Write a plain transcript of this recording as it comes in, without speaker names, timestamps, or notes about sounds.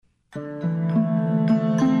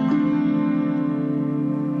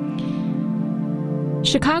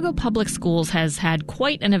Chicago Public Schools has had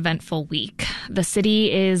quite an eventful week. The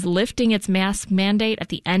city is lifting its mask mandate at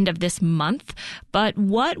the end of this month, but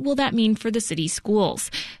what will that mean for the city's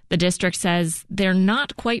schools? The district says they're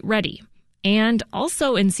not quite ready. And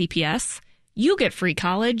also in CPS, you get free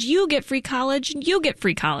college, you get free college, you get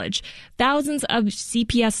free college. Thousands of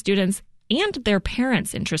CPS students and their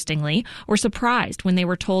parents, interestingly, were surprised when they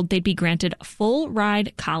were told they'd be granted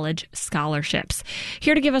full-ride college scholarships.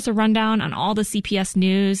 Here to give us a rundown on all the CPS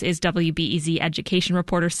news is WBEZ education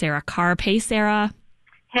reporter Sarah Karp. Hey, Sarah.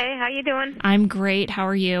 Hey, how you doing? I'm great. How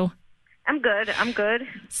are you? I'm good.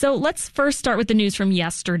 So let's first start with the news from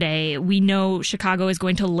yesterday. We know Chicago is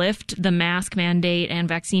going to lift the mask mandate and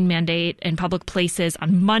vaccine mandate in public places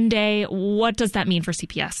on Monday. What does that mean for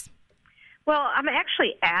CPS? Well, I'm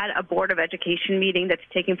actually at a Board of Education meeting that's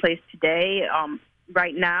taking place today,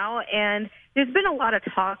 right now, and there's been a lot of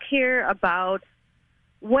talk here about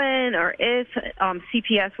when or if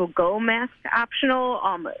CPS will go mask optional.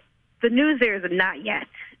 The news there is not yet.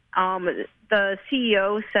 The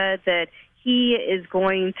CEO said that he is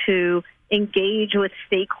going to engage with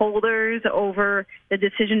stakeholders over the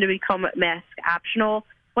decision to become mask optional.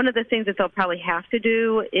 One of the things that they'll probably have to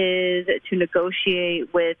do is to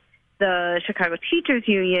negotiate with the Chicago Teachers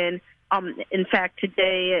Union. In fact,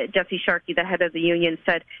 today, Jesse Sharkey, the head of the union,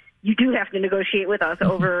 said, you do have to negotiate with us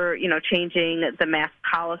over, changing the mask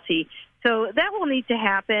policy. So that will need to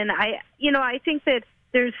happen. I think that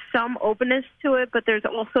there's some openness to it, but there's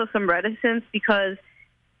also some reticence because,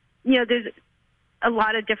 there's a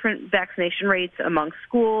lot of different vaccination rates among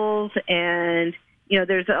schools, and,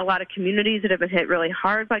 there's a lot of communities that have been hit really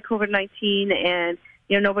hard by COVID-19, and,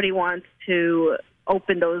 nobody wants to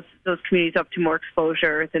open those communities up to more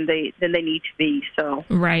exposure than they need to be. So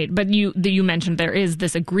right, but you mentioned there is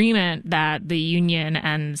this agreement that the union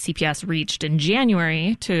and CPS reached in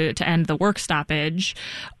January to end the work stoppage.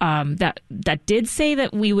 That did say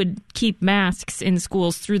that we would keep masks in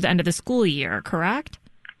schools through the end of the school year. Correct?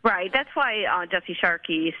 Right. That's why Jesse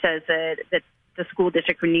Sharkey says that the school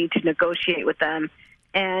district would need to negotiate with them.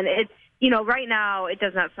 And it's right now it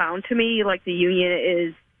does not sound to me like the union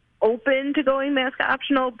is open to going mask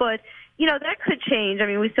optional, but that could change. I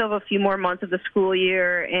mean, we still have a few more months of the school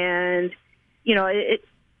year, and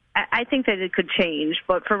I think that it could change.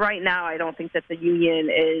 But for right now, I don't think that the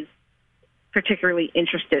union is particularly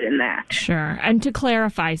interested in that. Sure. And to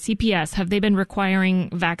clarify, CPS, have they been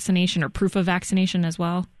requiring vaccination or proof of vaccination as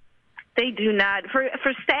well? They do not. For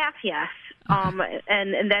staff, yes. Okay.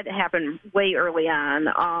 And that happened way early on.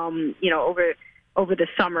 Over the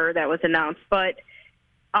summer that was announced, but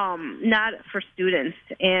not for students.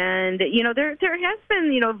 And, there has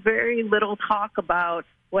been, very little talk about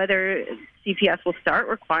whether CPS will start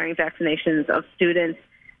requiring vaccinations of students.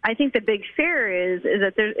 I think the big fear is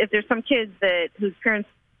that if there's some kids whose parents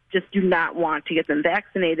just do not want to get them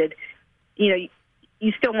vaccinated, you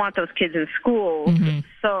still want those kids in school. Mm-hmm.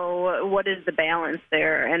 So what is the balance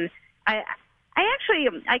there? And I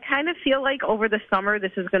kind of feel like over the summer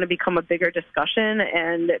this is going to become a bigger discussion,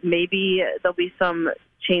 and maybe there'll be some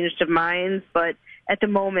change of minds, but at the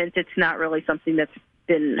moment it's not really something that's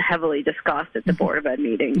been heavily discussed at the Board of Ed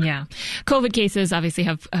meeting. Yeah. COVID cases obviously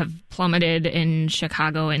have plummeted in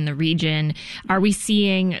Chicago and the region. Are we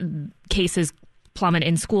seeing cases plummet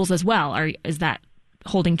in schools as well? Is that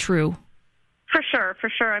holding true? For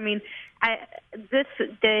sure. I mean, this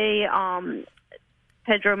day,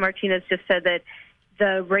 Pedro Martinez just said that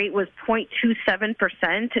the rate was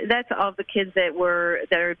 0.27%. That's of the kids that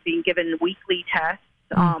are being given weekly tests,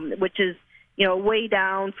 which is, way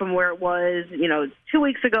down from where it was, 2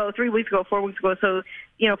 weeks ago, 3 weeks ago, 4 weeks ago. So,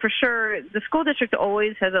 for sure, the school district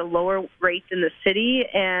always has a lower rate than the city,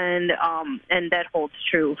 and that holds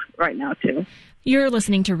true right now, too. You're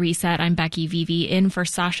listening to Reset. I'm Becky Vivi in for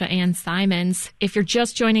Sasha Ann Simons. If you're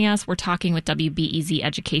just joining us, we're talking with WBEZ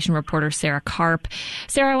education reporter Sarah Karp.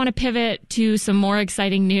 Sarah, I want to pivot to some more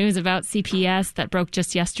exciting news about CPS that broke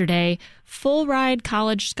just yesterday. Full ride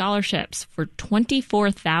college scholarships for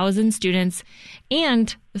 24,000 students.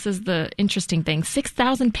 And this is the interesting thing,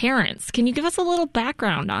 6,000 parents. Can you give us a little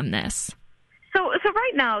background on this? So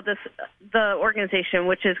right now, the organization,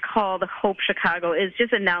 which is called Hope Chicago, is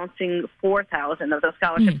just announcing 4,000 of those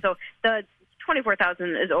scholarships. So the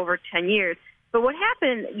 24,000 is over 10 years. But what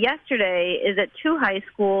happened yesterday is at two high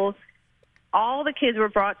schools, all the kids were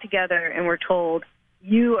brought together and were told,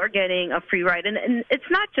 you are getting a free ride. And it's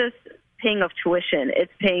not just paying of tuition.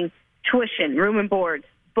 It's paying tuition, room and board,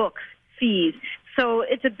 books, fees. So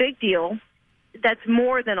it's a big deal. That's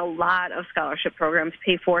more than a lot of scholarship programs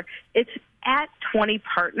pay for. It's at 20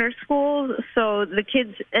 partner schools. So the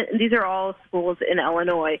kids, these are all schools in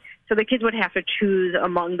Illinois, so the kids would have to choose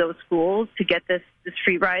among those schools to get this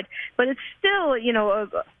free ride. But it's still,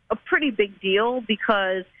 a pretty big deal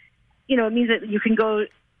because, it means that you can go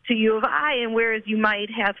to U of I, and whereas you might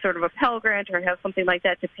have sort of a Pell Grant or have something like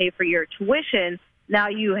that to pay for your tuition, now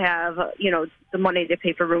you have, the money to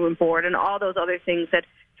pay for room and board and all those other things that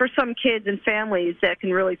for some kids and families that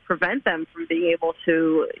can really prevent them from being able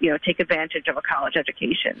to, take advantage of a college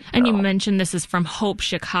education. And you mentioned this is from Hope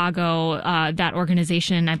Chicago. That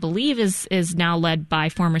organization, I believe, is now led by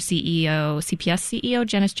former CPS CEO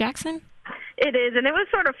Janice Jackson. It is, and it was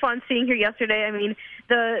sort of fun seeing her yesterday. I mean,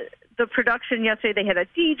 the production yesterday, they had a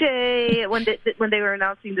DJ when they were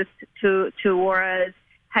announcing this to Juarez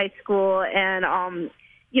High School, and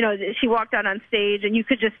she walked out on stage, and you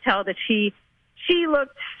could just tell that she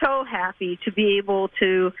looked so happy to be able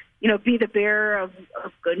to be the bearer of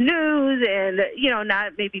good news, and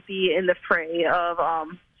not maybe be in the fray of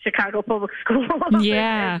Chicago Public Schools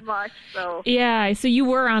as much. So you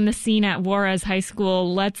were on the scene at Juarez High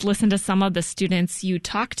School. Let's listen to some of the students you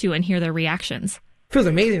talked to and hear their reactions. Feels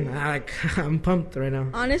amazing. I'm pumped right now.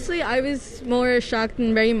 Honestly, I was more shocked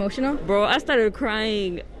and very emotional. Bro, I started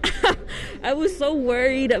crying. I was so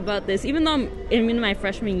worried about this. Even though I'm in my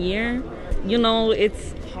freshman year,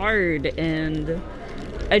 it's hard. And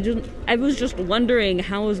I was just wondering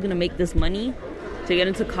how I was going to make this money to get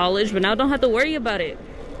into college. But now I don't have to worry about it.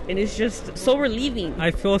 And it's just so relieving. I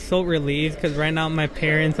feel so relieved because right now my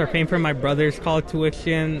parents are paying for my brother's college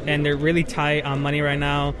tuition and they're really tight on money right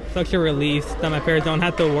now. Such a relief that my parents don't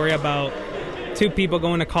have to worry about two people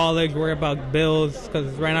going to college, worry about bills,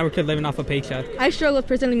 because right now we're living off a paycheck. I struggled,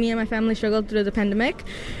 personally, me and my family struggled through the pandemic.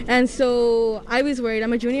 And so I was worried.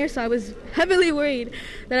 I'm a junior, so I was heavily worried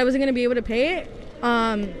that I wasn't going to be able to pay it.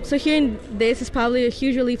 So hearing this is probably a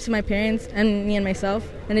huge relief to my parents and me and myself,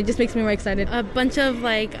 and it just makes me more excited. A bunch of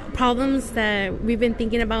problems that we've been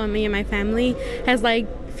thinking about with me and my family has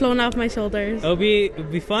flown off my shoulders. It'll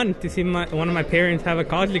be fun to see one of my parents have a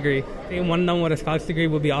college degree. They want to know what a college degree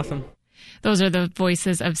would be awesome. Those are the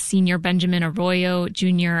voices of senior Benjamin Arroyo,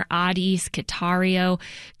 junior Adis Quitario,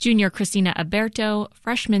 junior Cristina Alberto,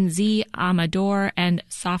 freshman Z Amador, and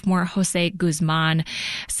sophomore Jose Guzman.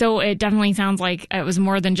 So it definitely sounds like it was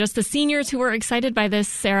more than just the seniors who were excited by this,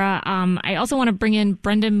 Sarah. I also want to bring in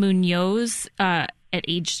Brenda Munoz.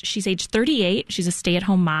 She's age 38. She's a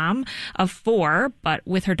stay-at-home mom of 4, but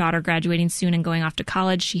with her daughter graduating soon and going off to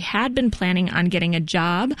college, she had been planning on getting a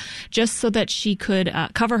job just so that she could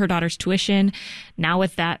cover her daughter's tuition. Now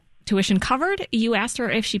with that tuition covered, you asked her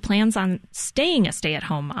if she plans on staying a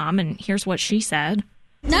stay-at-home mom, and here's what she said.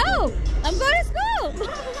 No, I'm going to school.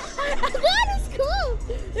 I'm going to school.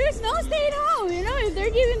 There's no staying home. If they're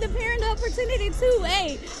giving the parent the opportunity to,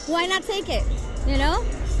 hey, why not take it?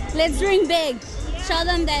 Let's dream big. Show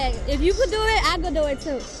them that if you could do it, I could do it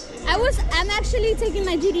too. I'm actually taking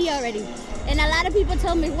my GD already. And a lot of people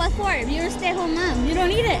told me, what for? If you're a stay-at-home mom, you don't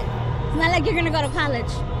need it. It's not like you're going to go to college.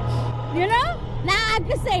 Now I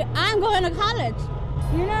can say, I'm going to college.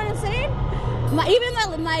 You know what I'm saying? Even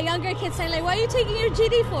though my younger kids say, why are you taking your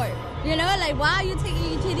GD for? Why are you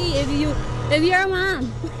taking your GD if you're a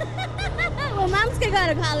mom? Well, moms can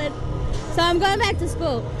go to college. So I'm going back to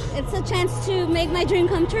school. It's a chance to make my dream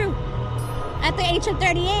come true. At the age of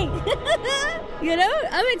 38.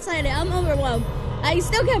 I'm excited. I'm overwhelmed. I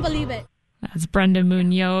still can't believe it. That's Brenda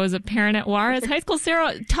Munoz, a parent at Juarez High School.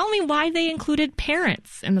 Sarah, tell me why they included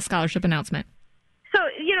parents in the scholarship announcement. So,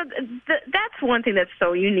 that's one thing that's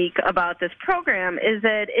so unique about this program is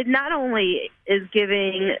that it not only is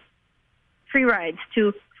giving free rides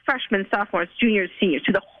to freshmen, sophomores, juniors, seniors,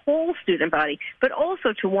 to the whole student body, but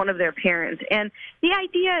also to one of their parents. And the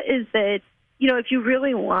idea is that if you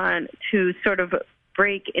really want to sort of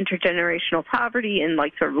break intergenerational poverty and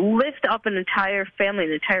sort of lift up an entire family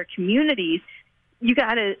and entire communities, you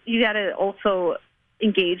gotta also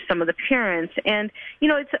engage some of the parents. And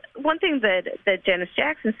it's one thing that Janice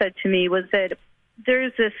Jackson said to me was that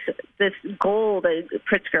there's this goal that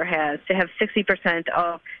Pritzker has to have 60%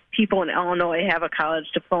 of people in Illinois have a college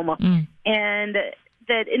diploma, and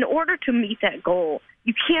that in order to meet that goal,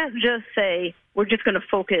 you can't just say we're just going to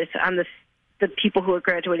focus on the people who are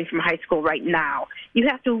graduating from high school right now. You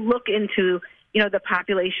have to look into, the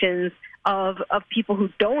populations of people who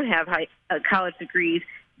don't have college degrees,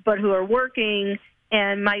 but who are working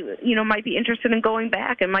and might be interested in going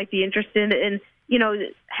back and might be interested in,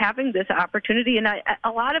 having this opportunity. And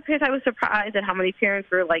a lot of parents, I was surprised at how many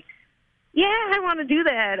parents were like, yeah, I want to do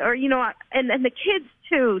that. Or, and the kids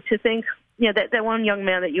too, to think, that one young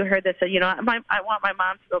man that you heard that said, I want my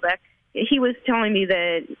mom to go back. He was telling me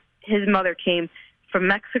that his mother came from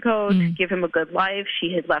Mexico to give him a good life.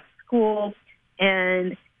 She had left school,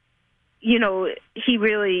 and, you know, he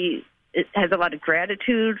really has a lot of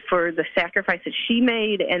gratitude for the sacrifice that she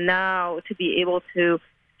made, and now to be able to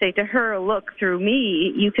say to her, look, through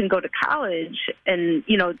me, you can go to college and,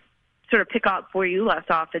 you know, sort of pick up where you left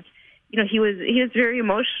off. It's, you know, he was very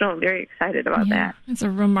emotional and very excited about that. It's a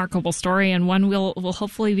remarkable story, and one we'll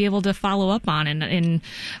hopefully be able to follow up on in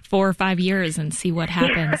 4 or 5 years and see what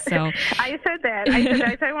happens. So I said that. I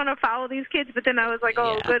said I want to follow these kids, but then I was like,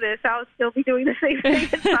 oh, goodness, I'll still be doing the same thing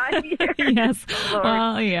in 5 years. Yes. Lord.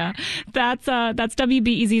 Well, yeah. That's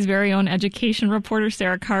WBEZ's very own education reporter,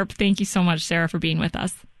 Sarah Karp. Thank you so much, Sarah, for being with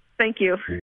us. Thank you.